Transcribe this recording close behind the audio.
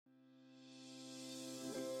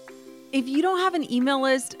If you don't have an email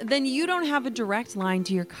list, then you don't have a direct line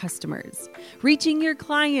to your customers. Reaching your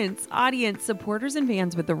clients, audience, supporters, and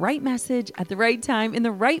fans with the right message at the right time in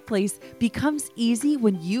the right place becomes easy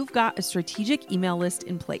when you've got a strategic email list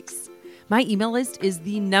in place. My email list is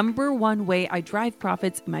the number one way I drive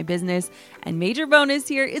profits in my business, and major bonus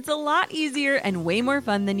here, it's a lot easier and way more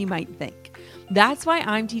fun than you might think. That's why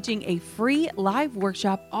I'm teaching a free live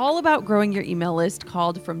workshop all about growing your email list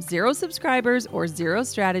called From Zero Subscribers or Zero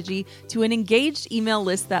Strategy to an Engaged Email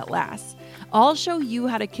List That Lasts. I'll show you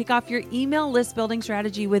how to kick off your email list building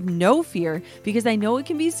strategy with no fear, because I know it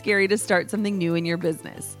can be scary to start something new in your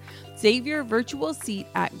business. Save your virtual seat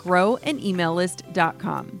at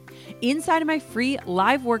growanemaillist.com. Inside of my free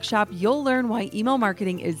live workshop, you'll learn why email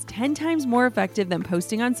marketing is 10 times more effective than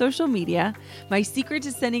posting on social media, my secret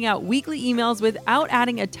to sending out weekly emails without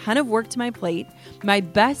adding a ton of work to my plate, my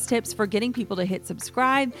best tips for getting people to hit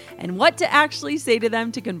subscribe, and what to actually say to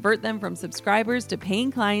them to convert them from subscribers to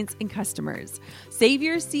paying clients and customers. Save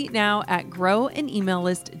your seat now at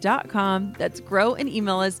growanemaillist.com. That's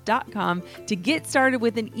growanemaillist.com to get started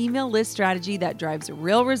with an email list strategy that drives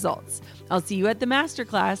real results. I'll see you at the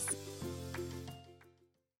masterclass.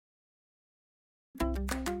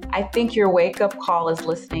 I think your wake-up call is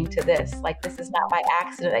listening to this. Like, this is not by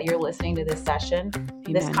accident that you're listening to this session,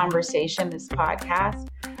 this conversation, this podcast.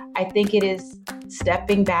 I think it is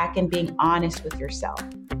stepping back and being honest with yourself.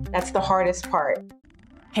 That's the hardest part.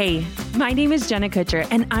 Hey, my name is Jenna Kutcher,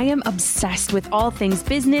 and I am obsessed with all things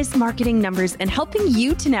business, marketing, numbers, and helping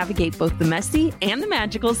you to navigate both the messy and the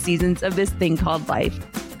magical seasons of this thing called life.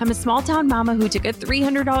 I'm a small town mama who took a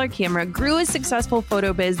 $300 camera, grew a successful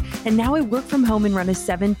photo biz, and now I work from home and run a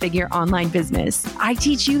 7-figure online business. I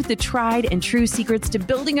teach you the tried and true secrets to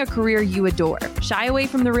building a career you adore. Shy away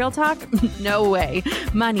from the real talk? No way.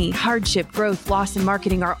 Money, hardship, growth, loss, and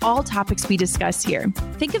marketing are all topics we discuss here.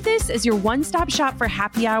 Think of this as your one-stop shop for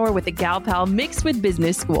happy hour with a gal pal mixed with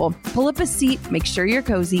business school. Pull up a seat, make sure you're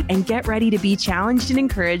cozy, and get ready to be challenged and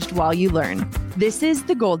encouraged while you learn. This is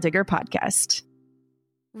the Goal Digger Podcast.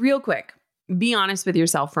 Real quick, be honest with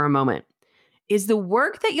yourself for a moment. Is the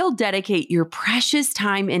work that you'll dedicate your precious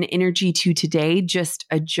time and energy to today just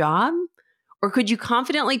a job? Or could you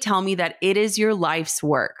confidently tell me that it is your life's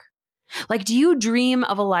work? Like, do you dream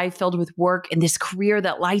of a life filled with work and this career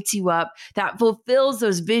that lights you up, that fulfills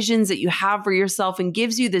those visions that you have for yourself and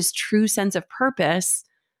gives you this true sense of purpose?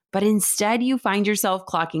 But instead, you find yourself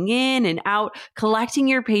clocking in and out, collecting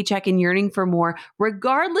your paycheck and yearning for more,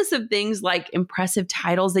 regardless of things like impressive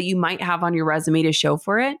titles that you might have on your resume to show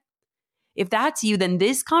for it? If that's you, then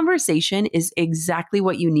this conversation is exactly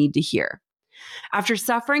what you need to hear. After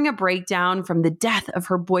suffering a breakdown from the death of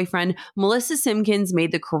her boyfriend, Melissa Simpkins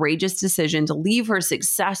made the courageous decision to leave her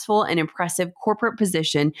successful and impressive corporate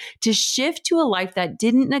position to shift to a life that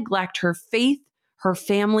didn't neglect her faith, her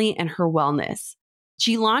family, and her wellness.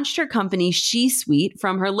 She launched her company, She Suite,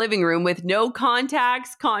 from her living room with no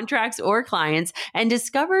contacts, contracts, or clients, and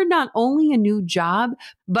discovered not only a new job,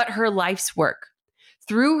 but her life's work.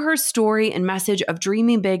 Through her story and message of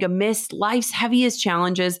dreaming big amidst life's heaviest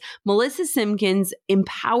challenges, Melissa Simpkins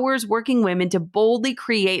empowers working women to boldly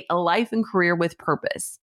create a life and career with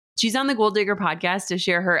purpose. She's on the Goal Digger podcast to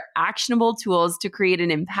share her actionable tools to create an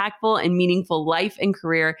impactful and meaningful life and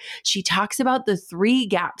career. She talks about the 3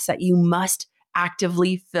 gaps that you must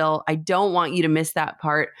actively fill. I don't want you to miss that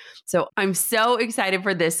part. So I'm so excited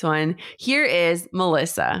for this one. Here is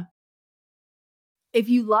Melissa. If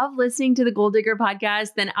you love listening to the Goal Digger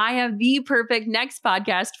podcast, then I have the perfect next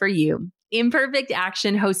podcast for you. Imperfect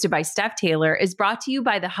Action, hosted by Steph Taylor, is brought to you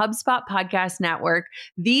by the HubSpot Podcast Network,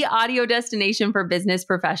 the audio destination for business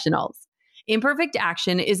professionals. Imperfect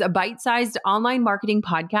Action is a bite-sized online marketing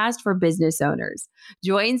podcast for business owners.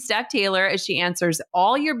 Join Steph Taylor as she answers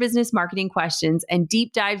all your business marketing questions and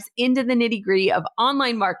deep dives into the nitty-gritty of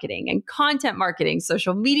online marketing and content marketing,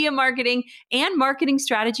 social media marketing, and marketing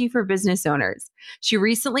strategy for business owners. She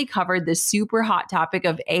recently covered the super hot topic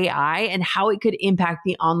of AI and how it could impact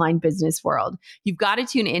the online business world. You've got to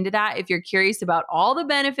tune into that if you're curious about all the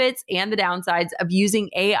benefits and the downsides of using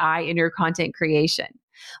AI in your content creation.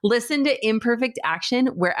 Listen to Imperfect Action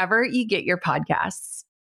wherever you get your podcasts.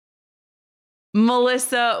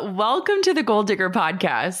 Melissa, welcome to the Goal Digger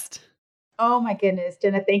podcast. Oh my goodness,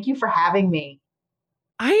 Jenna, thank you for having me.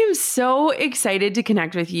 I am so excited to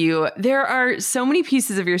connect with you. There are so many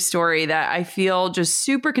pieces of your story that I feel just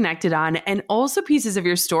super connected on, and also pieces of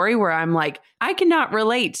your story where I'm like, I cannot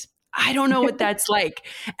relate. I don't know what that's like.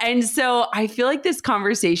 And so I feel like this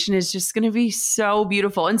conversation is just going to be so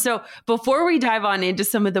beautiful. And so before we dive on into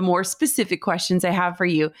some of the more specific questions I have for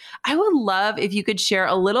you, I would love if you could share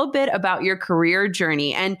a little bit about your career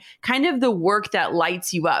journey and kind of the work that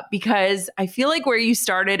lights you up, because I feel like where you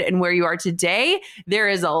started and where you are today, there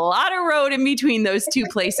is a lot of road in between those two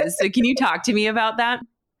places. So can you talk to me about that?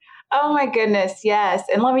 Oh my goodness, yes.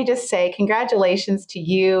 And let me just say congratulations to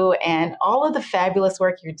you and all of the fabulous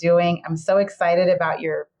work you're doing. I'm so excited about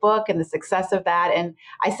your book and the success of that. And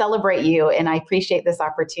I celebrate you and I appreciate this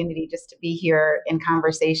opportunity just to be here in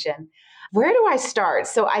conversation. Where do I start?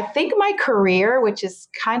 So I think my career, which is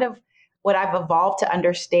kind of what I've evolved to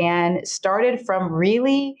understand, started from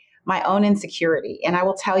really my own insecurity. And I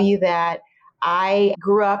will tell you that I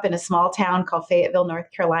grew up in a small town called Fayetteville,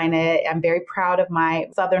 North Carolina. I'm very proud of my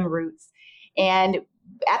Southern roots. And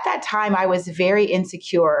at that time, I was very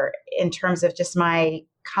insecure in terms of just my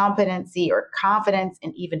competency or confidence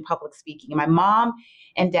in even public speaking. And my mom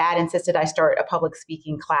and dad insisted I start a public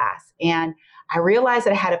speaking class. And I realized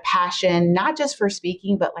that I had a passion, not just for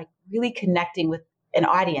speaking, but like really connecting with an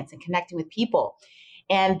audience and connecting with people.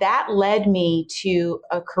 And that led me to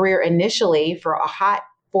a career initially for a hot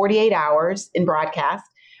 48 hours in broadcast.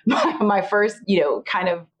 My first, kind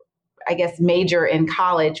of, I guess, major in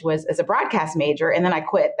college was as a broadcast major. And then I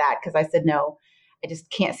quit that because I said, no, I just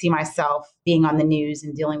can't see myself being on the news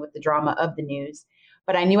and dealing with the drama of the news.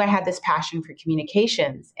 But I knew I had this passion for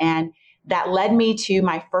communications. And that led me to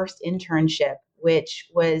my first internship, which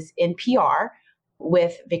was in PR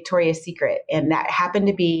with Victoria's Secret. And that happened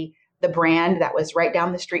to be the brand that was right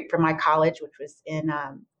down the street from my college, which was in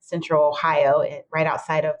Central Ohio, right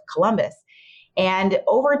outside of Columbus. And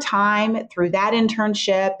over time, through that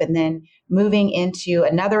internship and then moving into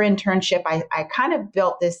another internship, I kind of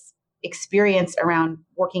built this experience around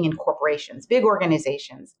working in corporations, big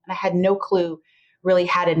organizations. And I had no clue really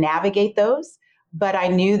how to navigate those. But I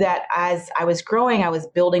knew that as I was growing, I was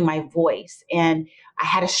building my voice. And I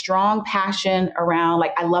had a strong passion around,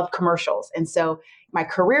 like, I love commercials. And so my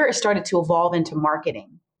career started to evolve into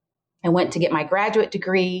marketing. I went to get my graduate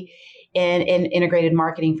degree in integrated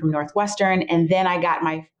marketing from Northwestern. And then I got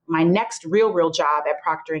my next real job at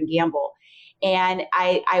Procter & Gamble. And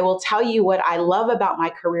I will tell you what I love about my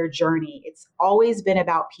career journey. It's always been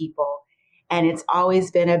about people. And it's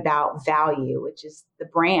always been about value, which is the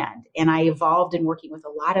brand. And I evolved in working with a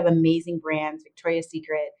lot of amazing brands, Victoria's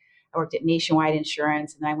Secret. I worked at Nationwide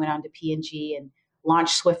Insurance, and then I went on to P&G and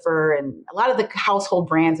launched Swiffer and a lot of the household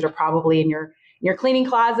brands that are probably in your cleaning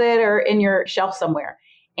closet or in your shelf somewhere.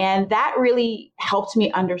 And that really helped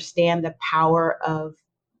me understand the power of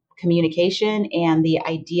communication and the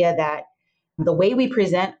idea that the way we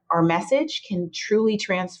present our message can truly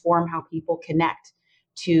transform how people connect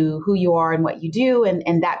to who you are and what you do.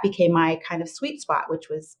 And that became my kind of sweet spot, which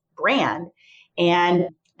was brand. And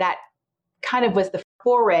that kind of was the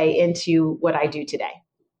foray into what I do today.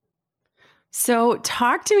 So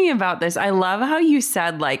talk to me about this. I love how you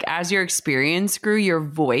said, like, as your experience grew, your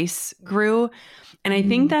voice grew. And I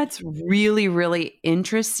think that's really, really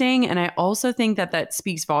interesting. And I also think that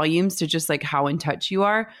speaks volumes to just like how in touch you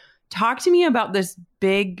are. Talk to me about this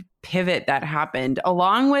big pivot that happened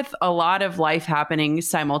along with a lot of life happening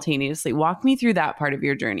simultaneously. Walk me through that part of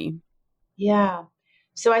your journey. Yeah.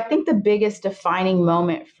 So I think the biggest defining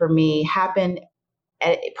moment for me happened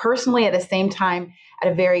personally at the same time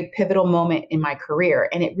at a very pivotal moment in my career.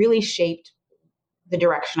 And it really shaped the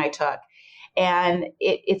direction I took. And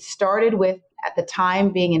it started with, at the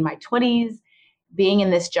time, being in my 20s, being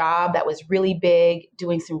in this job that was really big,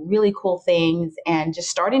 doing some really cool things, and just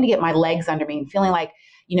starting to get my legs under me and feeling like,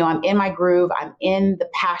 I'm in my groove. I'm in the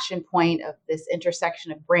passion point of this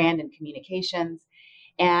intersection of brand and communications.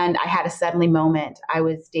 And I had a suddenly moment. I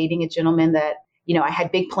was dating a gentleman that, I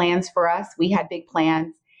had big plans for us. We had big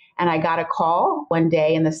plans. And I got a call one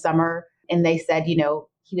day in the summer, and they said, he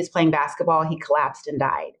was playing basketball. He collapsed and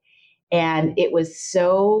died. And it was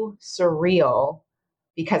so surreal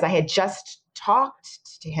because I had just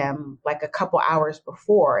talked to him like a couple hours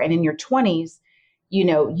before. And in your 20s,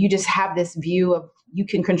 you just have this view of you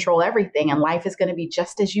can control everything and life is going to be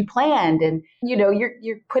just as you planned. And,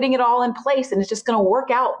 you're putting it all in place and it's just going to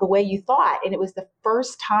work out the way you thought. And it was the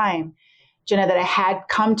first time, Jenna, that I had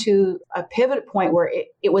come to a pivot point where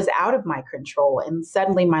it was out of my control. And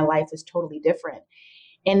suddenly my life was totally different.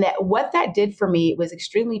 And that what that did for me, it was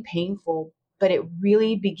extremely painful, but it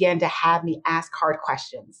really began to have me ask hard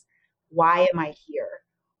questions. Why am I here?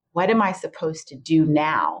 What am I supposed to do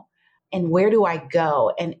now? And where do I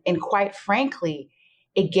go? And quite frankly,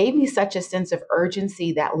 it gave me such a sense of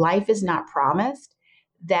urgency that life is not promised,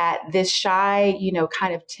 that this shy,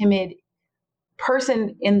 kind of timid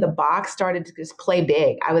person in the box started to just play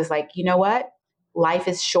big. I was like, you know what? Life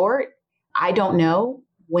is short. I don't know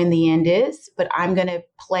when the end is, but I'm going to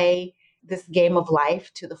play this game of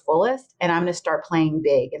life to the fullest, and I'm going to start playing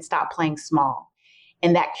big and stop playing small.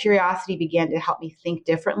 And that curiosity began to help me think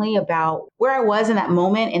differently about where I was in that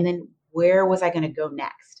moment, and then where was I going to go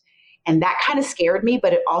next. And that kind of scared me,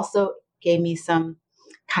 but it also gave me some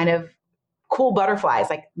kind of cool butterflies,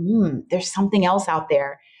 like, there's something else out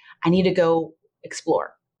there. I need to go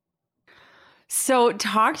explore. So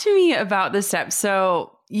talk to me about the steps.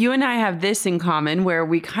 So you and I have this in common where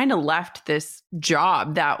we kind of left this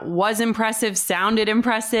job that was impressive, sounded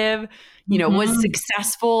impressive, was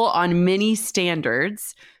successful on many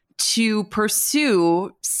standards to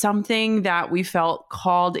pursue something that we felt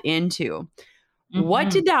called into. What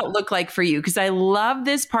did that look like for you? Because I love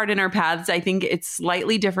this part in our paths. I think it's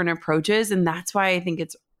slightly different approaches. And that's why I think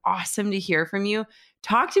it's awesome to hear from you.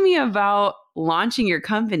 Talk to me about launching your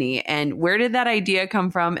company and where did that idea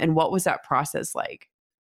come from and what was that process like?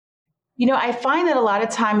 I find that a lot of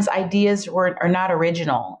times ideas are not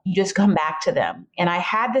original. You just come back to them. And I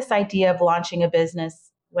had this idea of launching a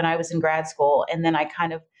business when I was in grad school. And then I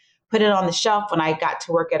kind of put it on the shelf when I got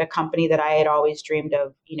to work at a company that I had always dreamed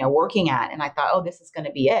of, working at. And I thought, oh, this is going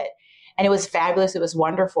to be it. And it was fabulous. It was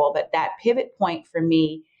wonderful. But that pivot point for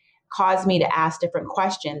me caused me to ask different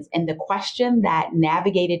questions. And the question that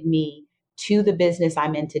navigated me to the business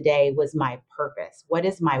I'm in today was my purpose. What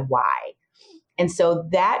is my why? And so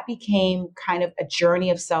that became kind of a journey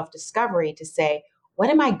of self-discovery to say, what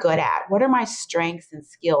am I good at? What are my strengths and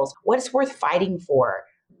skills? What's worth fighting for?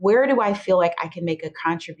 Where do I feel like I can make a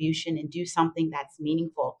contribution and do something that's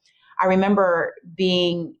meaningful? I remember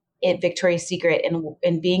being at Victoria's Secret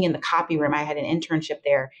and being in the copy room. I had an internship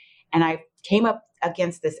there, and I came up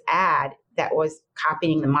against this ad that was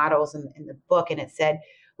copying the models in the book. And it said,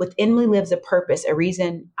 within me lives a purpose, a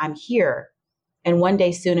reason I'm here. And one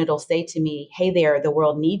day soon it'll say to me, hey there, the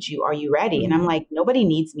world needs you. Are you ready? And I'm like, nobody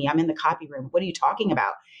needs me. I'm in the copy room. What are you talking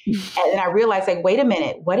about? And then I realized, like, wait a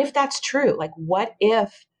minute, what if that's true? Like, what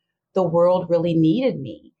if the world really needed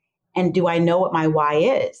me? And do I know what my why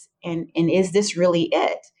is? And is this really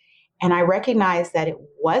it? And I recognized that it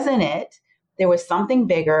wasn't it. There was something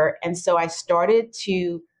bigger. And so I started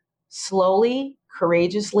to slowly,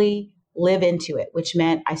 courageously live into it, which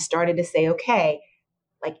meant I started to say, okay,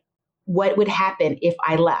 like, what would happen if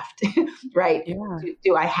I left, right? Yeah.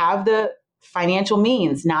 Do I have the financial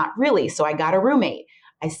means? Not really. So I got a roommate.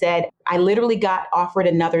 I said, I literally got offered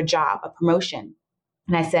another job, a promotion.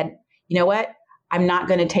 And I said, you know what? I'm not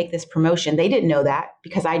going to take this promotion. They didn't know that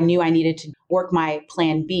because I knew I needed to work my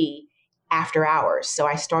plan B after hours. So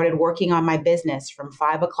I started working on my business from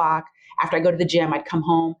 5 o'clock. After I go to the gym, I'd come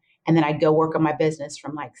home and then I'd go work on my business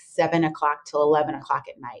from like 7 o'clock till 11 o'clock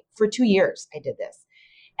at night. For 2 years, I did this.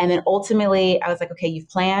 And then ultimately I was like, okay, you've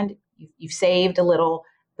planned, you've saved a little,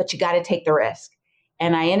 but you got to take the risk.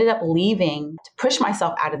 And I ended up leaving to push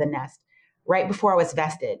myself out of the nest right before I was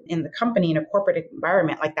vested in the company in a corporate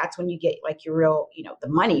environment. Like, that's when you get like your real, the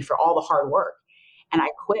money for all the hard work. And I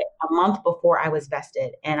quit a month before I was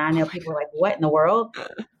vested. And I know people are like, what in the world?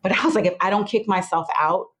 But I was like, if I don't kick myself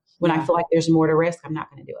out when I feel like there's more to risk, I'm not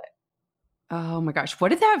going to do it. Oh my gosh. What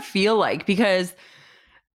did that feel like? Because,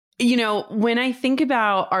 when I think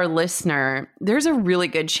about our listener, there's a really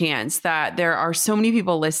good chance that there are so many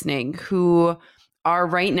people listening who are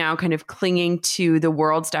right now kind of clinging to the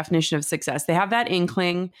world's definition of success. They have that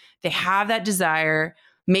inkling, they have that desire.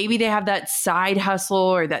 Maybe they have that side hustle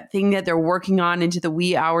or that thing that they're working on into the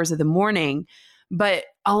wee hours of the morning. But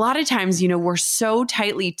a lot of times, we're so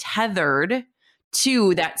tightly tethered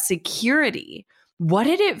to that security. What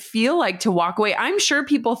did it feel like to walk away? I'm sure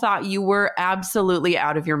people thought you were absolutely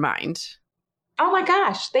out of your mind. Oh my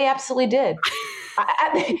gosh, they absolutely did.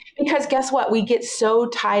 Because guess what? We get so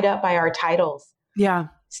tied up by our titles. Yeah.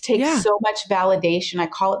 It takes so much validation. I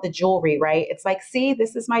call it the jewelry, right? It's like, see,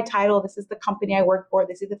 this is my title. This is the company I work for.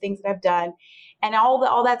 These are the things that I've done. And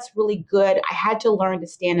all that's really good. I had to learn to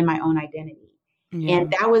stand in my own identity. Yeah.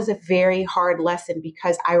 And that was a very hard lesson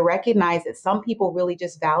because I recognized that some people really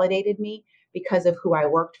just validated me because of who I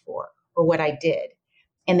worked for or what I did.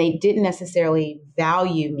 And they didn't necessarily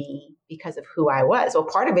value me because of who I was. Well,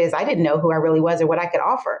 part of it is I didn't know who I really was or what I could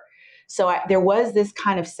offer. So there was this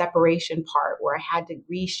kind of separation part where I had to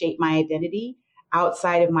reshape my identity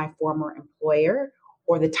outside of my former employer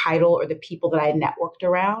or the title or the people that I had networked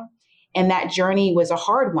around. And that journey was a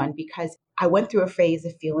hard one because I went through a phase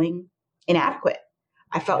of feeling inadequate.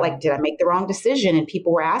 I felt like, did I make the wrong decision? And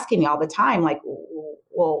people were asking me all the time, like,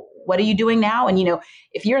 well, what are you doing now? And,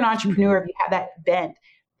 if you're an entrepreneur, if you have that bent,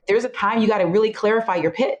 there's a time you got to really clarify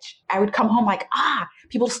your pitch. I would come home like,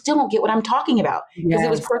 people still don't get what I'm talking about because it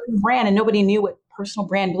was personal brand and nobody knew what personal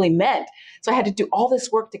brand really meant. So I had to do all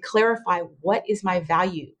this work to clarify what is my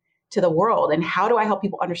value to the world and how do I help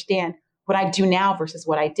people understand what I do now versus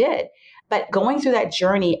what I did. But going through that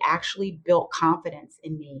journey actually built confidence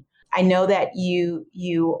in me. I know that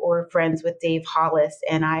you were friends with Dave Hollis,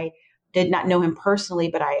 and I did not know him personally,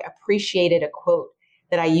 but I appreciated a quote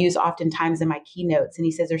that I use oftentimes in my keynotes. And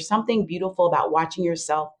he says, there's something beautiful about watching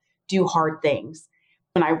yourself do hard things.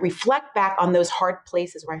 When I reflect back on those hard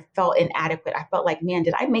places where I felt inadequate, I felt like, man,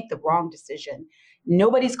 did I make the wrong decision?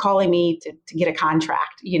 Nobody's calling me to get a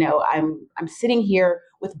contract. I'm sitting here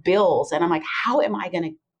with bills and I'm like, how am I going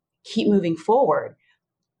to keep moving forward?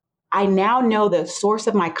 I now know the source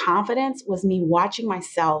of my confidence was me watching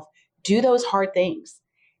myself do those hard things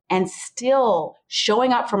and still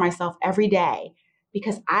showing up for myself every day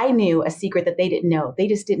because I knew a secret that they didn't know. They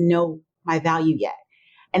just didn't know my value yet.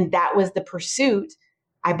 And that was the pursuit,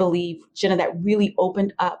 I believe, Jenna, that really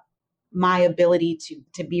opened up my ability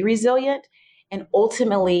to be resilient and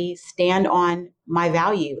ultimately stand on my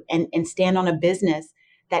value and stand on a business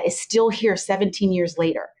that is still here 17 years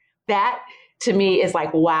later. That to me is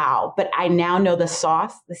like, wow. But I now know the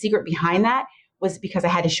sauce, the secret behind that was because I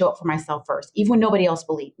had to show up for myself first, even when nobody else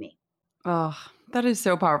believed me. Oh, that is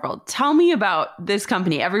so powerful. Tell me about this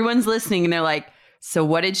company. Everyone's listening and they're like, so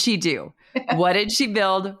what did she do? What did she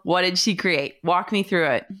build? What did she create? Walk me through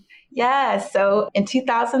it. Yeah. So in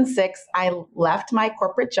 2006, I left my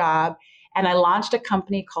corporate job and I launched a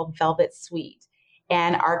company called Velvet Suite.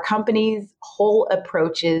 And our company's whole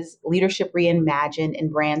approach is leadership reimagined and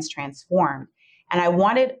brands transformed. And I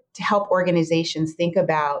wanted to help organizations think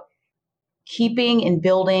about keeping and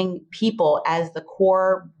building people as the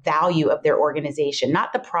core value of their organization,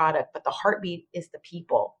 not the product, but the heartbeat is the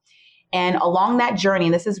people. And along that journey,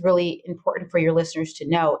 and this is really important for your listeners to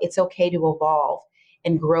know, it's okay to evolve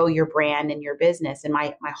and grow your brand and your business. And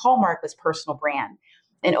my hallmark was personal brand.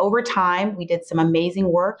 And over time, we did some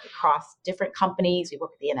amazing work across different companies. We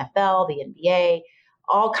worked with the NFL, the NBA,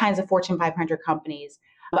 all kinds of Fortune 500 companies.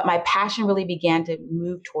 But my passion really began to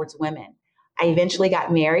move towards women. I eventually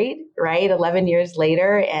got married, right, 11 years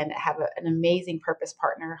later, and have an amazing purpose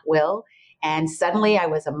partner, Will. And suddenly I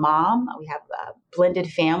was a mom. We have a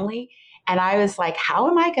blended family. And I was like, how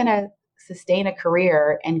am I going to sustain a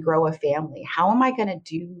career and grow a family? How am I going to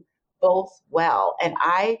do both well? And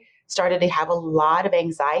I started to have a lot of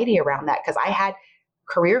anxiety around that because I had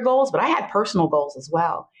career goals, but I had personal goals as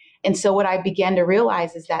well. And so what I began to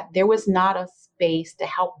realize is that there was not a space to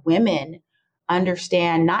help women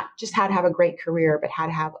understand not just how to have a great career, but how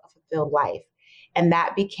to have a fulfilled life. And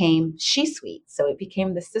that became She Suite. So it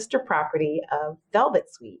became the sister property of Velvet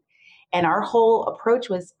Suite. And our whole approach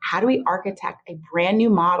was, how do we architect a brand new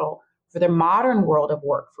model for the modern world of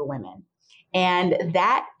work for women? And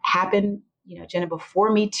that happened, Jenna,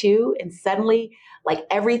 before Me Too. And suddenly, like,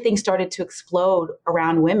 everything started to explode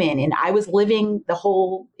around women. And I was living the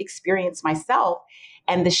whole experience myself.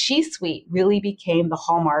 And the She Suite really became the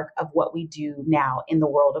hallmark of what we do now in the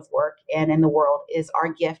world of work and in the world. Is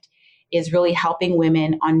our gift is really helping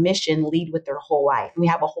women on mission lead with their whole life. And we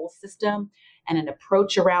have a whole system and an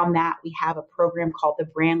approach around that. We have a program called the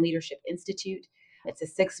Brand Leadership Institute. It's a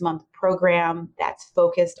 6-month program that's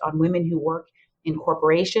focused on women who work in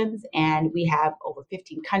corporations. And we have over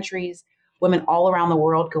 15 countries, women all around the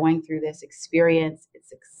world going through this experience.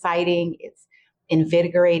 It's exciting. It's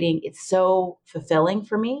invigorating. It's so fulfilling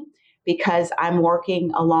for me because I'm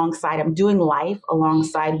doing life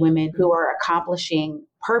alongside women who are accomplishing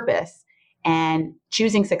purpose and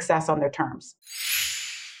choosing success on their terms.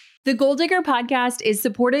 The Goal Digger podcast is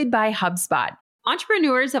supported by HubSpot.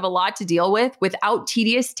 Entrepreneurs have a lot to deal with without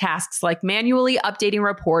tedious tasks like manually updating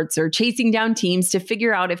reports or chasing down teams to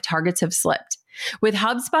figure out if targets have slipped. With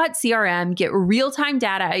HubSpot CRM, get real-time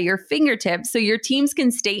data at your fingertips so your teams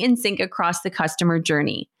can stay in sync across the customer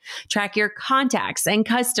journey. Track your contacts and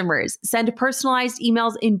customers, send personalized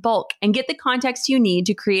emails in bulk, and get the context you need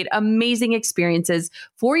to create amazing experiences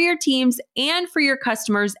for your teams and for your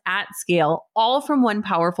customers at scale, all from one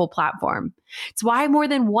powerful platform. It's why more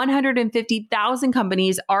than 150,000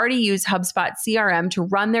 companies already use HubSpot CRM to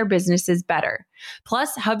run their businesses better.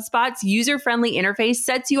 Plus, HubSpot's user-friendly interface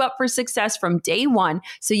sets you up for success from day one,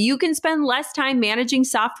 so you can spend less time managing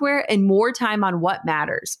software and more time on what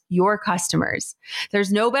matters, your customers.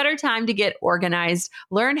 There's no better time to get organized.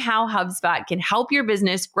 Learn how HubSpot can help your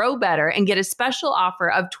business grow better and get a special offer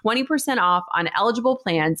of 20% off on eligible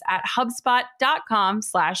plans at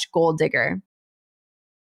HubSpot.com/goaldigger.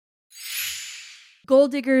 Goal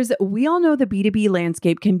diggers, we all know the B2B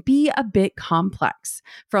landscape can be a bit complex.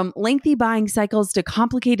 From lengthy buying cycles to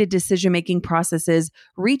complicated decision-making processes,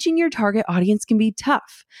 reaching your target audience can be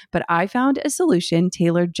tough. But I found a solution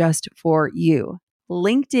tailored just for you.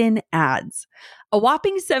 LinkedIn ads. A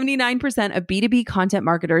whopping 79% of B2B content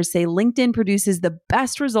marketers say LinkedIn produces the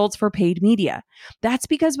best results for paid media. That's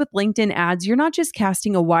because with LinkedIn ads, you're not just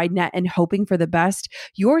casting a wide net and hoping for the best,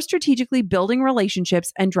 you're strategically building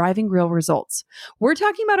relationships and driving real results. We're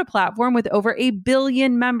talking about a platform with over 1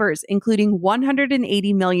 billion members, including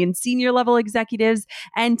 180 million senior level executives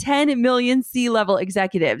and 10 million C-level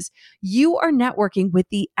executives. You are networking with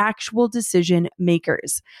the actual decision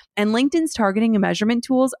makers. And LinkedIn's targeting and measurement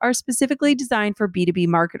tools are specifically designed for B2B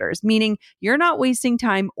marketers, meaning you're not wasting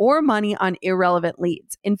time or money on irrelevant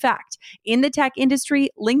leads. In fact, in the tech industry,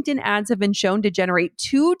 LinkedIn ads have been shown to generate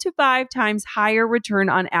 2 to 5 times higher return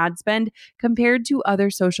on ad spend compared to other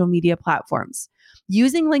social media platforms.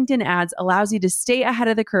 Using LinkedIn ads allows you to stay ahead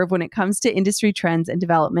of the curve when it comes to industry trends and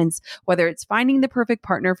developments, whether it's finding the perfect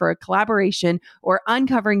partner for a collaboration or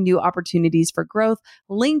uncovering new opportunities for growth.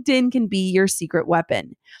 LinkedIn can be your secret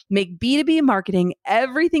weapon. Make B2B marketing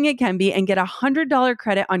everything it can be and get $100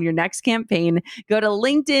 credit on your next campaign. Go to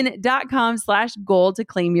linkedin.com/goal to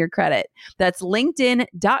claim your credit. That's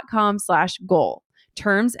linkedin.com/goal.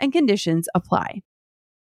 Terms and conditions apply.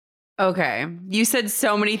 Okay. You said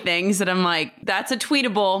so many things that I'm like, that's a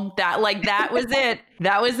tweetable. That was it.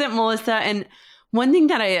 That was it, Melissa. And one thing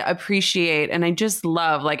that I appreciate and I just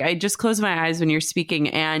love, I just close my eyes when you're speaking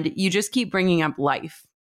and you just keep bringing up life.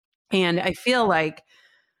 And I feel like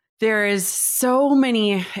there is so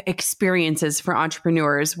many experiences for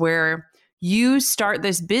entrepreneurs where you start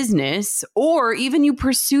this business or even you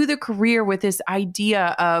pursue the career with this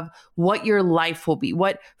idea of what your life will be,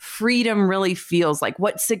 what freedom really feels like,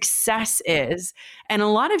 what success is. And a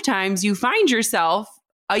lot of times you find yourself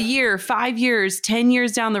a year, 5 years, 10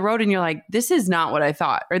 years down the road, and you're like, this is not what I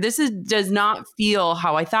thought, or does not feel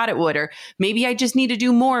how I thought it would, or maybe I just need to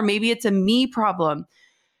do more. Maybe it's a me problem.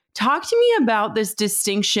 Talk to me about this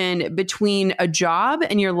distinction between a job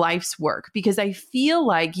and your life's work, because I feel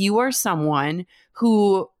like you are someone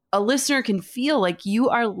who a listener can feel like you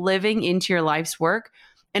are living into your life's work.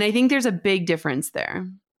 And I think there's a big difference there.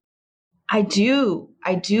 I do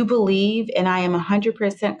believe, and I am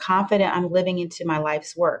 100% confident I'm living into my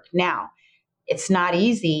life's work. Now, it's not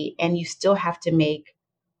easy, and you still have to make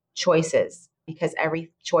choices because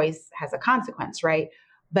every choice has a consequence, right?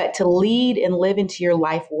 But to lead and live into your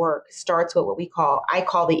life work starts with what I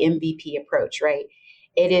call the MVP approach, right?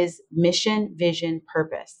 It is mission, vision,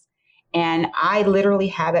 purpose. And I literally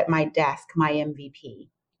have at my desk my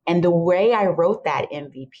MVP. And the way I wrote that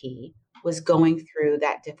MVP was going through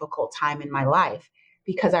that difficult time in my life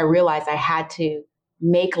because I realized I had to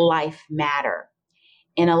make life matter.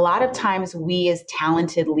 And a lot of times we as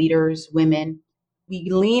talented leaders, women, we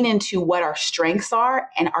lean into what our strengths are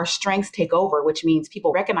and our strengths take over, which means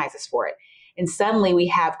people recognize us for it. And suddenly we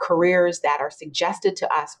have careers that are suggested to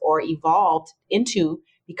us or evolved into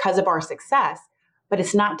because of our success, but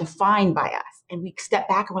it's not defined by us. And we step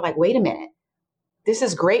back and we're like, wait a minute, this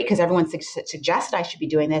is great because everyone suggested I should be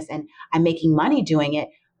doing this and I'm making money doing it.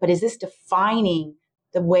 But is this defining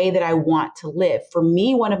the way that I want to live? For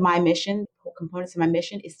me, one of my components of my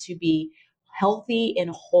mission is to be healthy and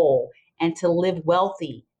whole and to live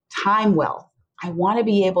wealthy, time wealth. I want to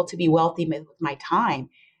be able to be wealthy with my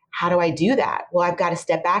time. How do I do that? Well, I've got to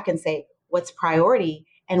step back and say, what's priority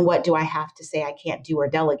and what do I have to say I can't do or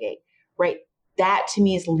delegate, right? That to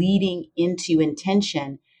me is leading into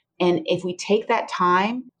intention. And if we take that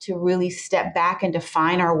time to really step back and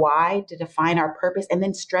define our why, to define our purpose, and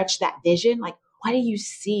then stretch that vision, like, what do you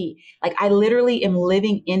see? Like, I literally am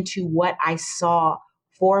living into what I saw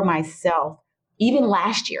for myself even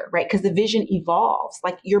last year, right? Because the vision evolves,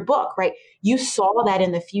 like your book, right? You saw that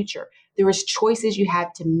in the future. There was choices you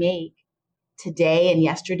had to make today and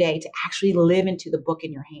yesterday to actually live into the book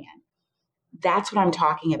in your hand. That's what I'm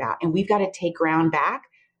talking about. And we've got to take ground back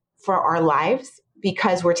for our lives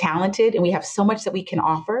because we're talented and we have so much that we can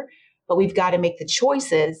offer, but we've got to make the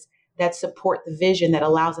choices that support the vision that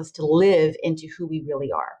allows us to live into who we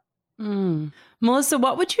really are. Melissa,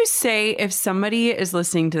 what would you say if somebody is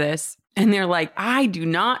listening to this and they're like, I do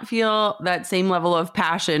not feel that same level of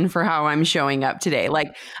passion for how I'm showing up today.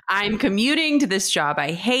 Like, I'm commuting to this job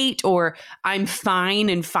I hate, or I'm fine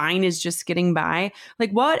and fine is just getting by.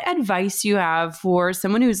 Like, what advice do you have for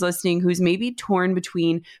someone who's listening, who's maybe torn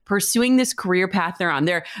between pursuing this career path they're on?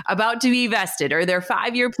 They're about to be vested, or their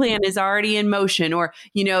 5-year plan is already in motion, or,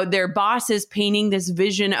 you know, their boss is painting this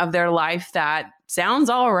vision of their life that sounds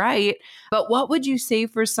all right. But what would you say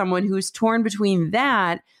for someone who's torn between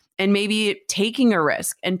that and maybe taking a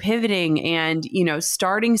risk and pivoting and,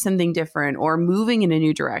 starting something different or moving in a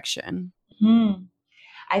new direction? Hmm.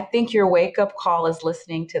 I think your wake up call is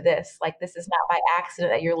listening to this. Like, this is not by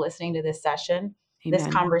accident that you're listening to this session, this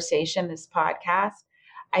Amen. conversation, this podcast.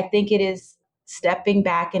 I think it is stepping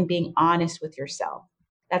back and being honest with yourself.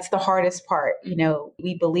 That's the hardest part.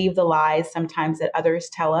 We believe the lies sometimes that others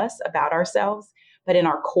tell us about ourselves, but in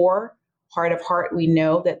our core, heart of heart, we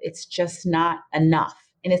know that it's just not enough.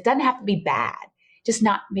 And it doesn't have to be bad, just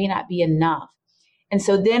may not be enough. And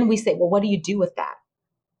so then we say, well, what do you do with that?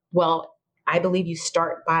 Well, I believe you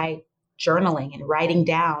start by journaling and writing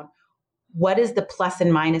down what is the plus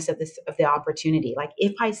and minus of the opportunity. Like,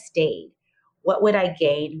 if I stayed, what would I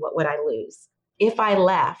gain? What would I lose? If I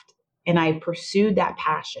left and I pursued that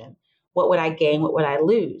passion, what would I gain? What would I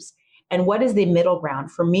lose? And what is the middle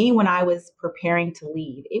ground? For me, when I was preparing to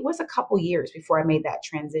leave, it was a couple years before I made that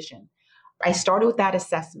transition. I started with that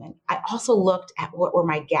assessment. I also looked at what were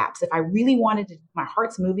my gaps. If I really wanted to, my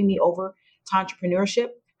heart's moving me over to entrepreneurship,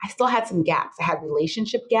 I still had some gaps. I had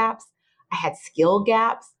relationship gaps. I had skill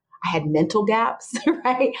gaps. I had mental gaps,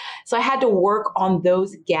 right? So I had to work on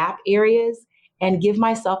those gap areas and give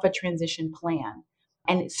myself a transition plan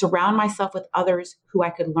and surround myself with others who I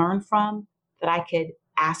could learn from, that I could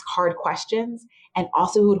ask hard questions, and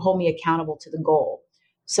also who would hold me accountable to the goal.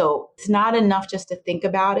 So it's not enough just to think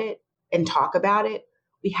about it and talk about it.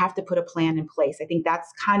 We have to put a plan in place. I think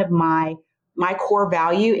that's kind of my core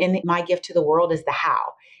value in my gift to the world is the how.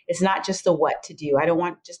 It's not just the what to do. I don't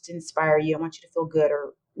want just to inspire you. I want you to feel good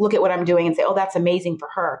or look at what I'm doing and say, oh, that's amazing for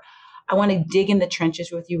her. I want to dig in the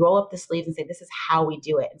trenches with you, roll up the sleeves and say, this is how we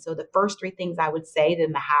do it. And so the first three things I would say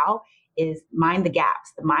in the how is mind the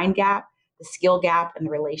gaps, the mind gap, the skill gap, and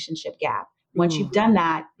the relationship gap. Once you've done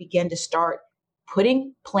that, begin to start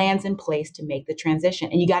putting plans in place to make the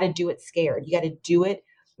transition. And you got to do it scared. You got to do it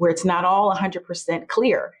where it's not all 100%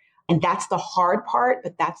 clear. And that's the hard part,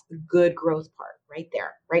 but that's the good growth part right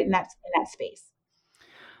there, right in that space.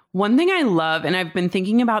 One thing I love, and I've been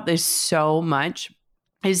thinking about this so much,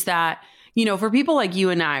 is that, for people like you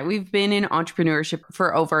and I, we've been in entrepreneurship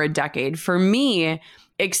for over a decade. For me,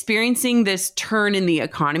 experiencing this turn in the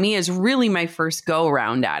economy is really my first go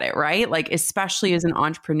around at it, right? Like, especially as an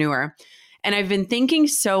entrepreneur. And I've been thinking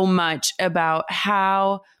so much about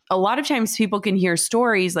how a lot of times people can hear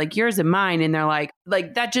stories like yours and mine, and they're like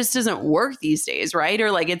that just doesn't work these days, right?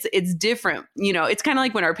 Or like it's different. It's kind of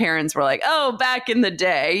like when our parents were like, oh, back in the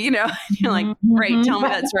day, and you're like, great, tell me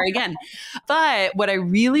that story again. But what I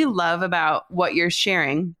really love about what you're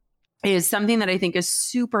sharing is something that I think is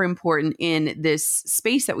super important in this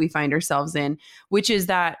space that we find ourselves in, which is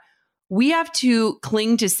that we have to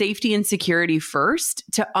cling to safety and security first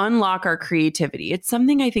to unlock our creativity. It's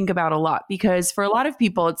something I think about a lot because for a lot of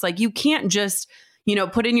people, it's like you can't just,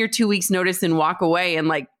 put in your 2 weeks notice and walk away and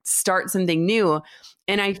like start something new.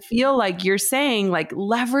 And I feel like you're saying like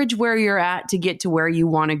leverage where you're at to get to where you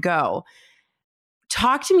want to go.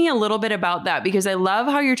 Talk to me a little bit about that because I love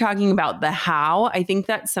how you're talking about the how. I think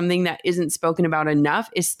that's something that isn't spoken about enough,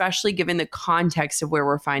 especially given the context of where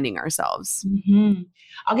we're finding ourselves. Mm-hmm.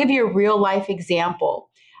 I'll give you a real life example.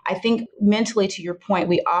 I think mentally, to your point,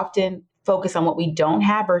 we often focus on what we don't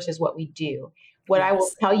have versus what we do. What yes. I will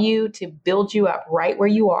tell you to build you up right where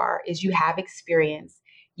you are is you have experience,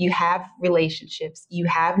 you have relationships, you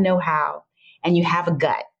have know-how, and you have a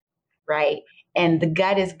gut, right? And the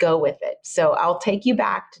gut is go with it. So I'll take you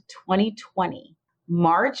back to 2020,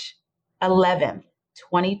 March 11th,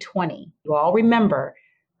 2020. You all remember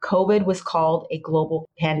COVID was called a global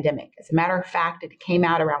pandemic. As a matter of fact, it came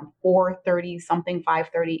out around 4:30 something,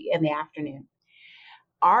 5:30 in the afternoon.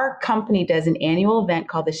 Our company does an annual event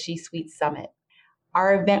called the She-Suite Summit.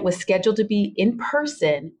 Our event was scheduled to be in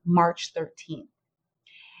person March 13th.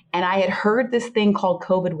 And I had heard this thing called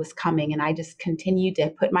COVID was coming, and I just continued to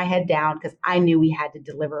put my head down because I knew we had to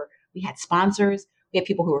deliver. We had sponsors, we had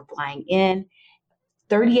people who were flying in.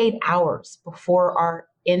 38 hours before our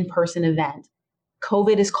in-person event,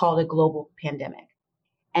 COVID is called a global pandemic.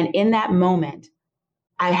 And in that moment,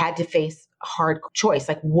 I had to face a hard choice.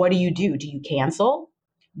 Like, what do you do? Do you cancel?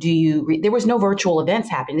 There was no virtual events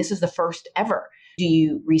happening. This is the first ever. Do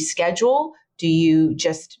you reschedule? Do you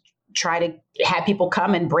just try to have people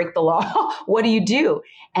come and break the law? What do you do?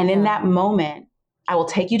 And in that moment, I will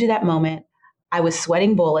take you to that moment. I was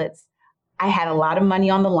sweating bullets. I had a lot of money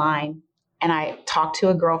on the line. And I talked to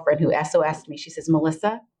a girlfriend who SOS'd me. She says,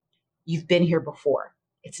 Melissa, you've been here before.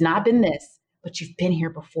 It's not been this, but you've been here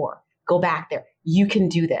before. Go back there. You can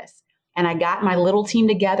do this. And I got my little team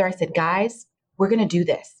together. I said, guys, we're going to do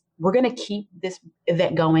this. we're going to keep this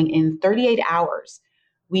event going. In 38 hours,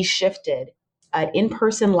 we shifted an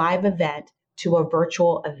in-person live event to a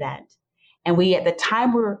virtual event. And we, at the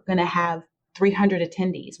time, we were going to have 300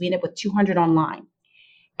 attendees. We ended up with 200 online.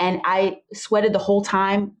 And I sweated the whole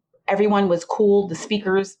time. Everyone was cool. The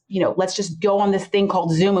speakers, let's just go on this thing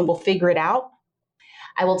called Zoom and we'll figure it out.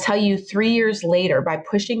 I will tell you 3 years later, by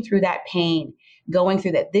pushing through that pain, going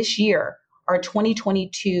through that, this year, our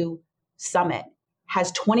 2022 summit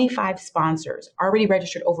has 25 sponsors, already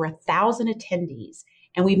registered over 1,000 attendees.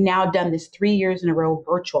 And we've now done this 3 years in a row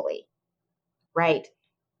virtually, right?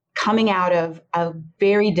 Coming out of a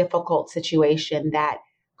very difficult situation that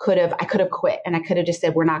I could have quit and I could have just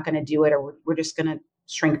said, we're not going to do it, or we're just going to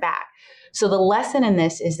shrink back. So the lesson in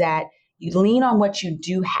this is that you lean on what you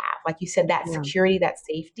do have. Like you said, that security, that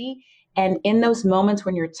safety. And in those moments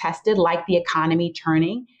when you're tested, like the economy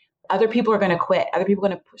turning, other people are going to quit. Other people are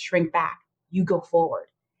going to shrink back. You go forward.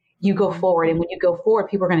 You go forward. And when you go forward,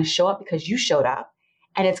 people are going to show up because you showed up,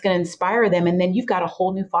 and it's going to inspire them. And then you've got a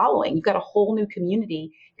whole new following. You've got a whole new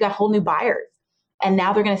community. You've got whole new buyers. And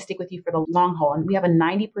now they're going to stick with you for the long haul. And we have a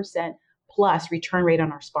 90% plus return rate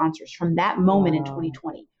on our sponsors from that moment in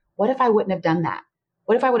 2020. What if I wouldn't have done that?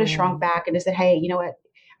 What if I would have shrunk back and just said, hey, you know what?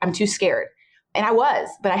 I'm too scared. And I was,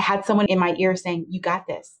 but I had someone in my ear saying, you got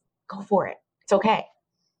this. Go for it. It's okay.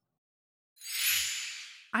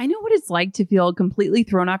 I know what it's like to feel completely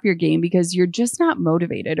thrown off your game because you're just not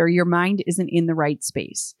motivated or your mind isn't in the right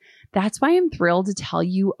space. That's why I'm thrilled to tell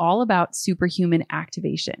you all about Superhuman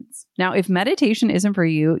Activations. Now, if meditation isn't for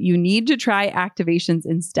you, you need to try Activations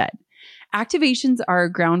instead. Activations are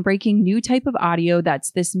a groundbreaking new type of audio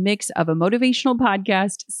that's this mix of a motivational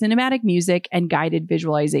podcast, cinematic music, and guided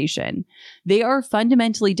visualization. They are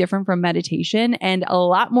fundamentally different from meditation and a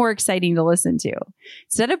lot more exciting to listen to.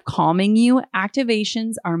 Instead of calming you,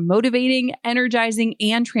 activations are motivating, energizing,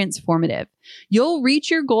 and transformative. You'll reach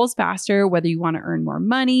your goals faster, whether you want to earn more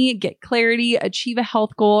money, get clarity, achieve a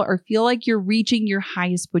health goal, or feel like you're reaching your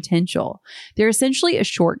highest potential. They're essentially a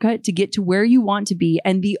shortcut to get to where you want to be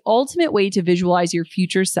and the ultimate way to visualize your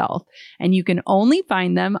future self. And you can only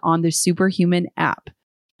find them on the Superhuman app.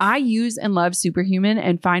 I use and love Superhuman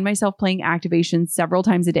and find myself playing activations several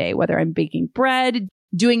times a day, whether I'm baking bread,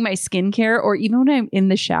 doing my skincare, or even when I'm in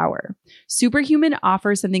the shower. Superhuman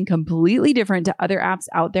offers something completely different to other apps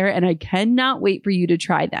out there, and I cannot wait for you to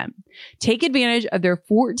try them. Take advantage of their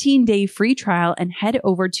 14-day free trial and head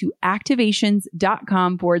over to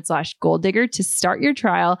activations.com/goaldigger to start your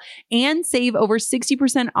trial and save over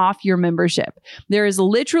 60% off your membership. There is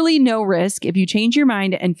literally no risk. If you change your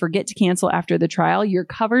mind and forget to cancel after the trial, you're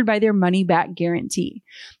covered by their money-back guarantee.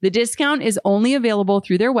 The discount is only available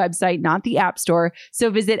through their website, not the App Store. So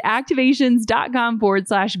visit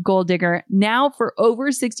activations.com/goaldigger now for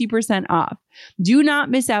over 60% off. Do not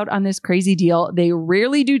miss out on this crazy deal. They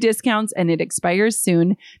rarely do discounts and it expires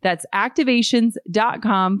soon. That's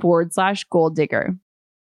activations.com/goaldigger.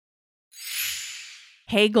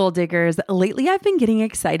 Hey, Goal Diggers. Lately, I've been getting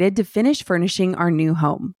excited to finish furnishing our new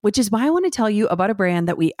home, which is why I want to tell you about a brand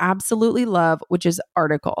that we absolutely love, which is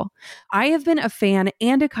Article. I have been a fan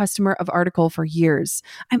and a customer of Article for years.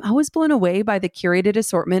 I'm always blown away by the curated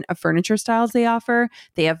assortment of furniture styles they offer.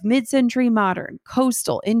 They have mid-century modern,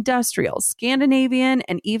 coastal, industrial, Scandinavian,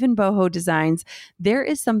 and even boho designs. There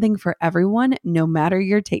is something for everyone, no matter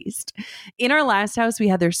your taste. In our last house, we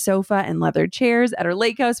had their sofa and leather chairs. At our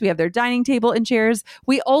lake house, we have their dining table and chairs.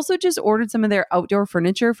 We also just ordered some of their outdoor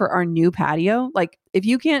furniture for our new patio. Like, if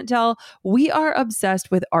you can't tell, we are obsessed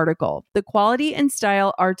with Article. The quality and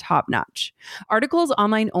style are top notch. Article's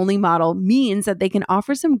online only model means that they can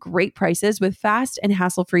offer some great prices with fast and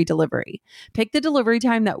hassle-free delivery. Pick the delivery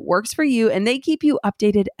time that works for you, and they keep you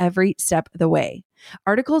updated every step of the way.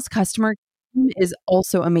 Article's customer is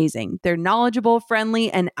also amazing. They're knowledgeable,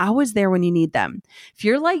 friendly, and always there when you need them. If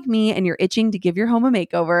you're like me and you're itching to give your home a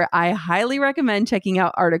makeover, I highly recommend checking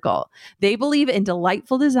out Article. They believe in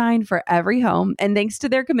delightful design for every home, and thanks to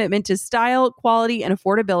their commitment to style, quality, and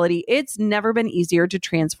affordability, it's never been easier to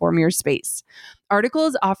transform your space. Article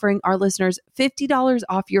is offering our listeners $50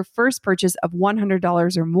 off your first purchase of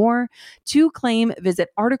 $100 or more. To claim, visit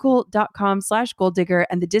article.com/goaldigger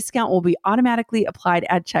and the discount will be automatically applied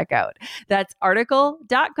at checkout. That's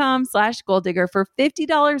article.com/goaldigger for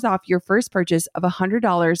 $50 off your first purchase of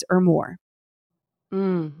 $100 or more.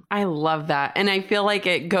 I love that. And I feel like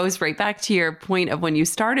it goes right back to your point of when you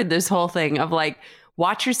started this whole thing of like,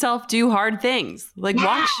 watch yourself do hard things. Like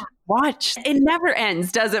watch. It never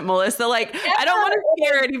ends, does it, Melissa? Like, I don't want to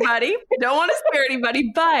scare anybody.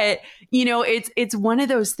 But you know, it's one of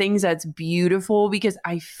those things that's beautiful because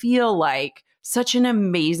I feel like such an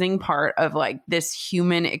amazing part of like this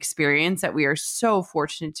human experience that we are so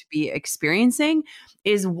fortunate to be experiencing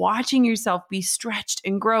is watching yourself be stretched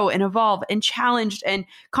and grow and evolve and challenged and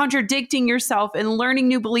contradicting yourself and learning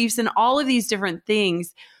new beliefs and all of these different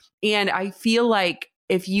things. And I feel like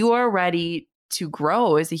if you are ready to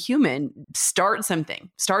grow as a human, start something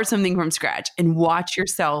from scratch and watch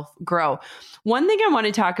yourself grow. One thing I want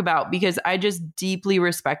to talk about, because I just deeply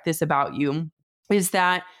respect this about you, is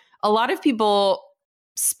that a lot of people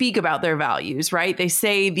speak about their values, right? They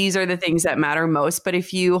say these are the things that matter most. But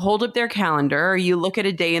if you hold up their calendar or you look at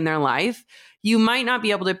a day in their life, you might not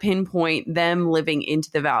be able to pinpoint them living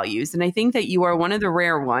into the values. And I think that you are one of the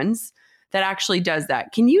rare ones that actually does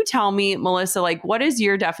that. Can you tell me, Melissa, like, what is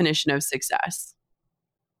your definition of success?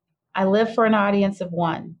 I live for an audience of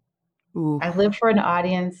one. Ooh. I live for an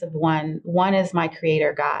audience of one. One is my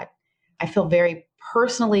creator, God. I feel very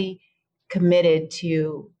personally committed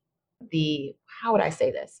to how would I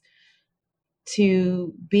say this?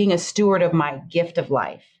 To being a steward of my gift of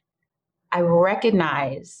life. I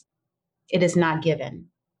recognize it is not given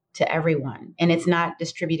to everyone and it's not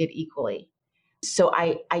distributed equally. So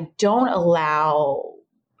I don't allow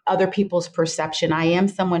other people's perception. I am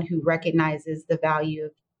someone who recognizes the value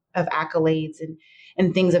of accolades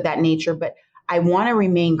and things of that nature, but I want to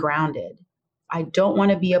remain grounded. I don't want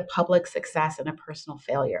to be a public success and a personal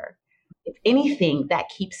failure. If anything, that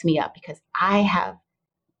keeps me up because I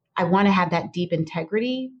want to have that deep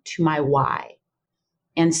integrity to my why.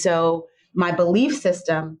 And so my belief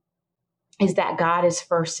system is that God is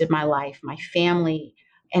first in my life, my family,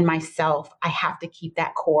 and myself. I have to keep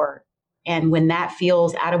that core. And when that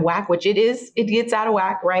feels out of whack, which it gets out of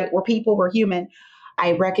whack, right? We're people, we're human.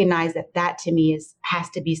 I recognize that to me has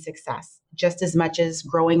to be success, just as much as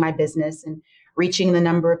growing my business and reaching the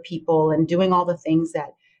number of people and doing all the things that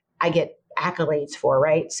I get accolades for,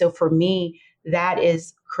 right? So for me, that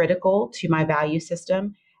is critical to my value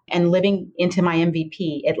system and living into my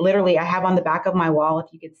MVP. It literally, I have on the back of my wall,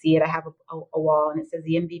 if you could see it, I have a wall and it says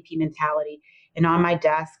the MVP mentality. And on my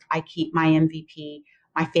desk, I keep my MVP.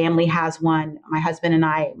 My family has one. My husband and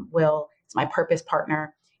I it's my purpose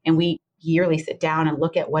partner. And we yearly sit down and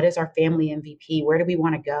look at what is our family MVP? Where do we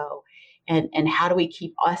want to go? And how do we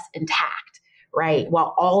keep us intact, right?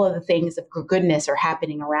 While all of the things of goodness are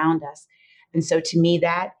happening around us. And so to me,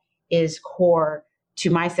 that is core to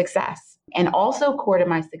my success. And also core to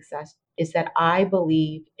my success is that I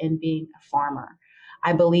believe in being a farmer.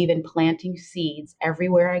 I believe in planting seeds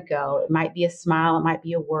everywhere I go. It might be a smile, it might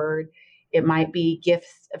be a word, it might be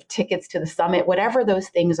gifts of tickets to the summit, whatever those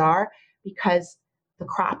things are, because the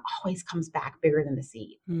crop always comes back bigger than the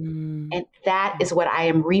seed. And that is what I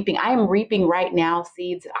am reaping. I am reaping right now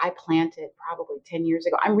seeds that I planted probably 10 years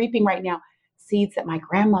ago. I'm reaping right now seeds that my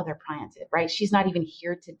grandmother planted, right? She's not even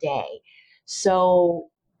here today. So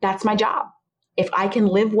that's my job. If I can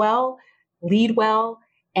live well, lead well,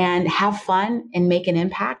 and have fun and make an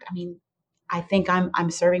impact, I mean, I think I'm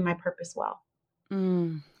serving my purpose well.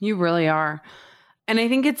 You really are. And I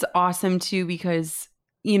think it's awesome too, because,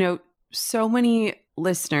 so many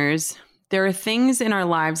listeners, there are things in our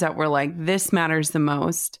lives that we're like, this matters the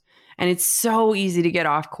most. And it's so easy to get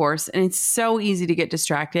off course and it's so easy to get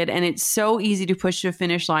distracted and it's so easy to push the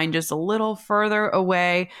finish line just a little further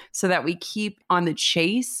away so that we keep on the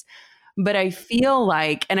chase. But I feel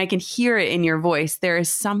like, and I can hear it in your voice, there is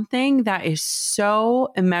something that is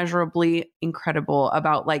so immeasurably incredible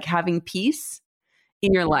about like having peace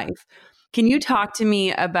in your life. Can you talk to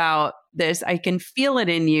me about this? I can feel it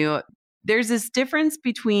in you. There's this difference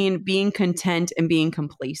between being content and being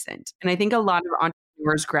complacent. And I think a lot of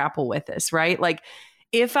entrepreneurs grapple with this, right? Like,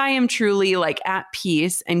 if I am truly like at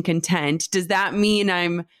peace and content, does that mean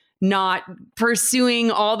I'm not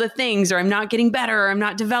pursuing all the things, or I'm not getting better, or I'm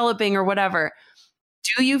not developing, or whatever?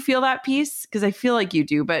 Do you feel that peace? Because I feel like you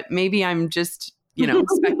do, but maybe I'm just,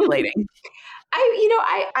 speculating.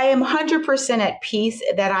 I am 100% at peace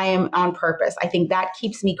that I am on purpose. I think that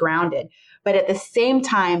keeps me grounded. But at the same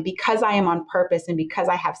time, because I am on purpose and because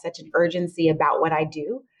I have such an urgency about what I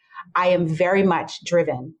do, I am very much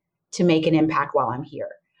driven to make an impact while I'm here.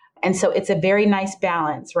 And so it's a very nice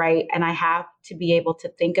balance, right? And I have to be able to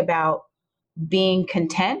think about being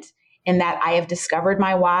content in that I have discovered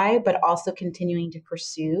my why, but also continuing to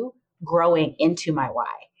pursue growing into my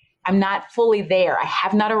why. I'm not fully there. I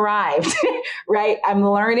have not arrived, right? I'm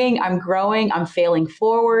learning, I'm growing, I'm failing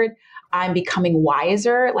forward. I'm becoming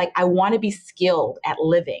wiser. Like, I want to be skilled at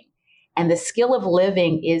living. And the skill of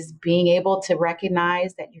living is being able to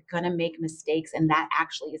recognize that you're going to make mistakes. And that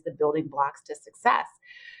actually is the building blocks to success.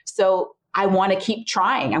 So I want to keep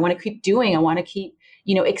trying. I want to keep doing. I want to keep,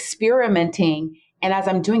 experimenting And as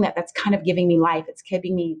I'm doing that, that's kind of giving me life. It's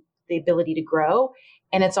giving me the ability to grow.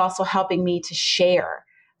 And it's also helping me to share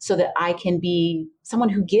so that I can be someone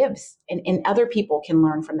who gives and other people can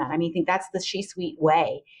learn from that. I mean, I think that's the She Suite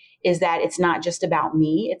way, is that it's not just about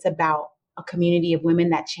me. It's about a community of women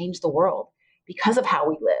that change the world because of how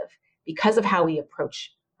we live, because of how we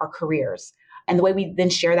approach our careers, and the way we then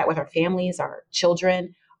share that with our families, our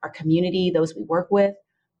children, our community, those we work with.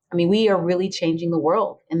 I mean, we are really changing the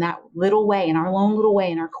world in that little way, in our own little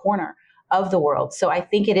way, in our corner of the world. So I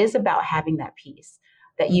think it is about having that peace,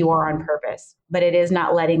 that you are on purpose, but it is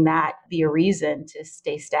not letting that be a reason to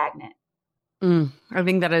stay stagnant. I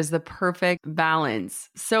think that is the perfect balance.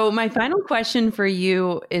 So my final question for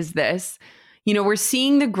you is this. We're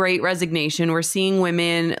seeing the Great Resignation. We're seeing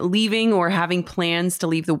women leaving or having plans to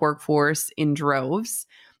leave the workforce in droves.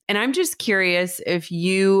 And I'm just curious if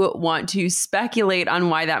you want to speculate on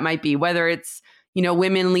why that might be, whether it's,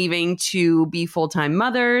 women leaving to be full-time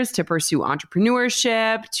mothers, to pursue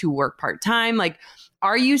entrepreneurship, to work part-time. Like,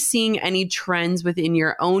 are you seeing any trends within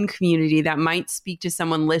your own community that might speak to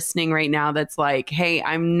someone listening right now that's like, hey,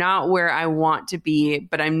 I'm not where I want to be,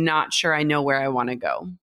 but I'm not sure I know where I want to go?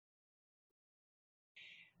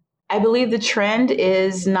 I believe the trend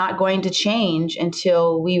is not going to change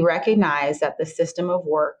until we recognize that the system of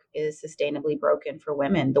work is sustainably broken for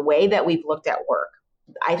women. The way that we've looked at work,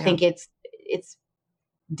 I think it's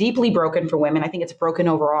deeply broken for women. I think it's broken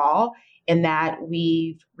overall in that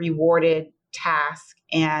we've rewarded tasks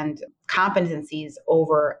and competencies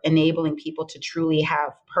over enabling people to truly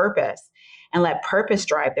have purpose, and let purpose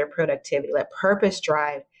drive their productivity, let purpose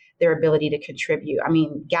drive their ability to contribute. I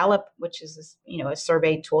mean, Gallup, which is this, a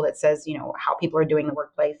survey tool that says, how people are doing in the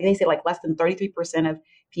workplace, they say like less than 33% of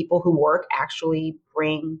people who work actually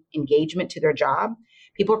bring engagement to their job.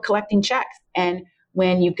 People are collecting checks. And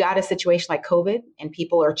when you've got a situation like COVID and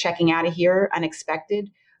people are checking out of here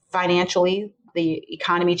unexpected, financially, the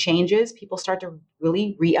economy changes, people start to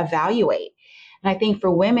really reevaluate. And I think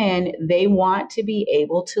for women, they want to be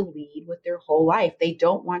able to lead with their whole life. They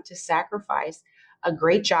don't want to sacrifice a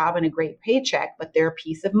great job and a great paycheck, but their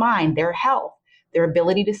peace of mind, their health, their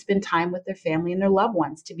ability to spend time with their family and their loved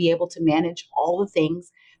ones, to be able to manage all the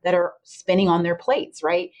things that are spinning on their plates,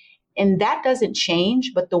 right? And that doesn't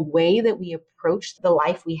change, but the way that we approach the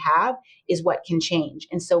life we have is what can change.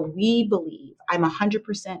 And so we believe, I'm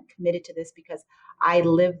 100% committed to this because I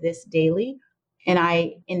live this daily, and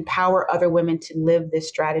I empower other women to live this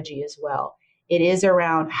strategy as well. It is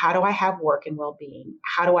around, how do I have work and well-being?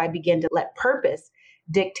 How do I begin to let purpose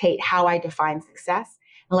dictate how I define success,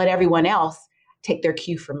 and let everyone else take their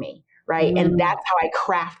cue from me, right? And that's how I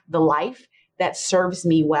craft the life that serves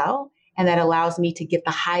me well, and that allows me to get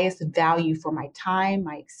the highest value for my time,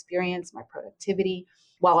 my experience, my productivity,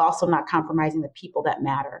 while also not compromising the people that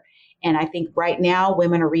matter. And I think right now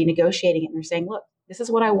women are renegotiating it, and they're saying, look, this is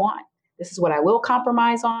what I want. This is what I will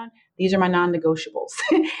compromise on. These are my non-negotiables.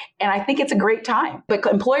 And I think it's a great time. But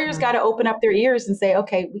employers got to open up their ears and say,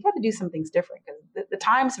 okay, we got to do some things different, because the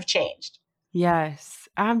times have changed. Yes,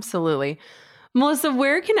 absolutely. Melissa,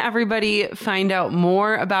 where can everybody find out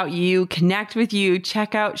more about you, connect with you,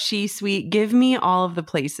 check out She Suite? Give me all of the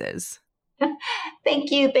places.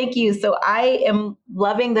 Thank you. Thank you. So I am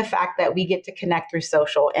loving the fact that we get to connect through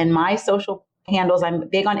social. And my social handles, I'm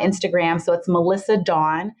big on Instagram. So it's Melissa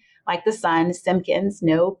Dawn, like the sun, Simpkins,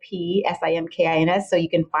 no P, Simkins. So you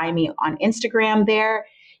can find me on Instagram there.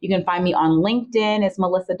 You can find me on LinkedIn as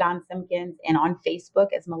Melissa Dawn Simpkins, and on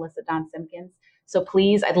Facebook as Melissa Dawn Simpkins. So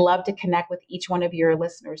please, I'd love to connect with each one of your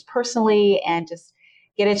listeners personally, and just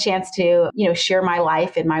get a chance to, share my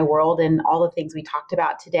life and my world and all the things we talked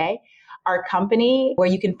about today. Our company, where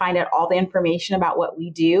you can find out all the information about what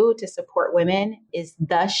we do to support women, is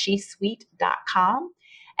theshesuite.com.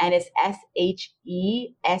 And it's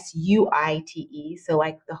SHESUITE. So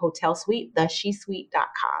like the hotel suite,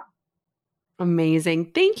 theshesuite.com.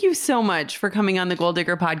 Amazing. Thank you so much for coming on the Goal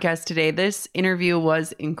Digger podcast today. This interview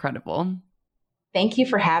was incredible. Thank you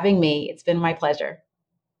for having me. It's been my pleasure.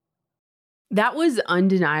 That was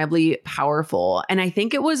undeniably powerful. And I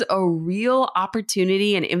think it was a real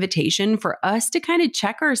opportunity and invitation for us to kind of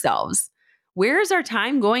check ourselves. Where is our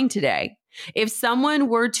time going today? If someone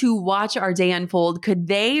were to watch our day unfold, could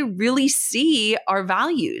they really see our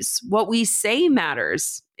values? What we say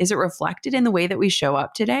matters. Is it reflected in the way that we show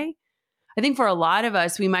up today? I think for a lot of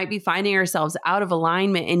us, we might be finding ourselves out of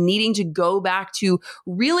alignment and needing to go back to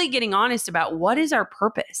really getting honest about, what is our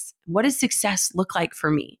purpose? What does success look like for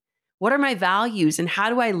me? What are my values, and how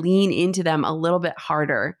do I lean into them a little bit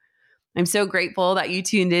harder? I'm so grateful that you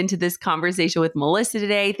tuned into this conversation with Melissa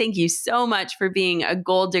today. Thank you so much for being a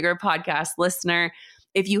Goal Digger podcast listener.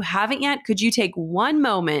 If you haven't yet, could you take one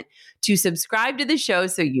moment to subscribe to the show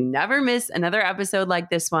so you never miss another episode like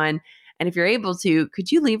this one? And if you're able to,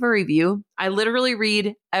 could you leave a review? I literally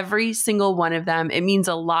read every single one of them. It means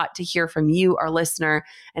a lot to hear from you, our listener,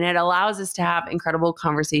 and it allows us to have incredible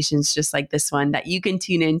conversations just like this one that you can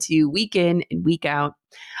tune into week in and week out.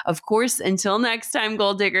 Of course, until next time,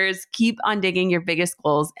 Goal Diggers, keep on digging your biggest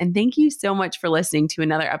goals. And thank you so much for listening to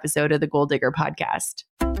another episode of the Goal Digger Podcast.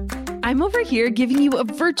 I'm over here giving you a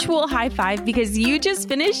virtual high five because you just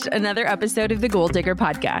finished another episode of the Goal Digger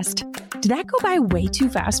Podcast. Did that go by way too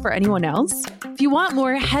fast for anyone else? If you want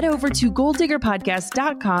more, head over to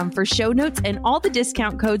goaldiggerpodcast.com for show notes and all the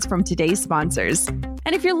discount codes from today's sponsors.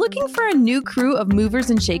 And if you're looking for a new crew of movers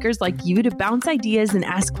and shakers like you to bounce ideas and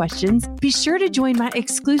ask questions, be sure to join my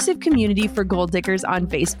exclusive community for Goal Diggers on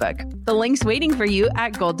Facebook. The link's waiting for you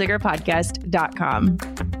at goaldiggerpodcast.com.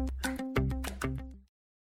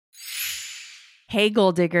 Hey,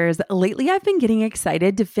 Goal Diggers. Lately, I've been getting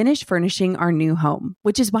excited to finish furnishing our new home,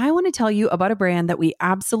 which is why I want to tell you about a brand that we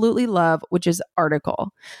absolutely love, which is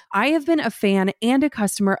Article. I have been a fan and a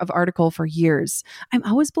customer of Article for years. I'm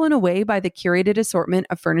always blown away by the curated assortment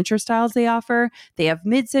of furniture styles they offer. They have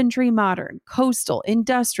mid-century modern, coastal,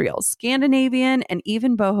 industrial, Scandinavian, and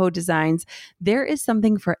even boho designs. There is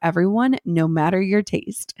something for everyone, no matter your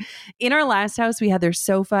taste. In our last house, we had their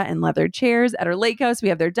sofa and leather chairs. At our lake house, we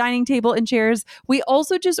have their dining table and chairs. We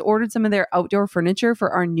also just ordered some of their outdoor furniture for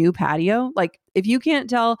our new patio. Like, if you can't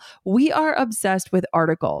tell, we are obsessed with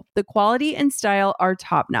Article. The quality and style are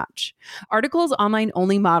top-notch. Article's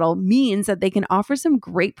online-only model means that they can offer some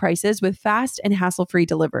great prices with fast and hassle-free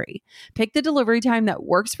delivery. Pick the delivery time that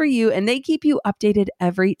works for you, and they keep you updated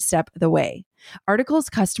every step of the way. Article's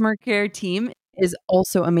customer care team is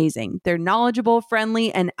also amazing. They're knowledgeable, friendly,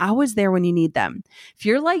 and always there when you need them. If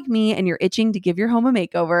you're like me and you're itching to give your home a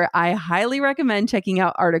makeover, I highly recommend checking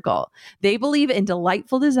out Article. They believe in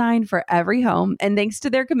delightful design for every home, and thanks to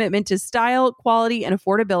their commitment to style, quality, and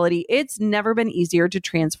affordability, it's never been easier to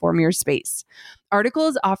transform your space. Article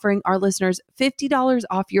is offering our listeners $50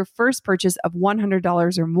 off your first purchase of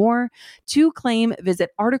 $100 or more. To claim, visit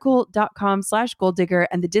article.com/goaldigger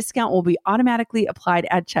and the discount will be automatically applied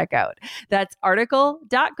at checkout. That's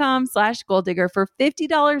article.com/goaldigger for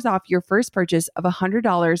 $50 off your first purchase of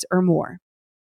 $100 or more.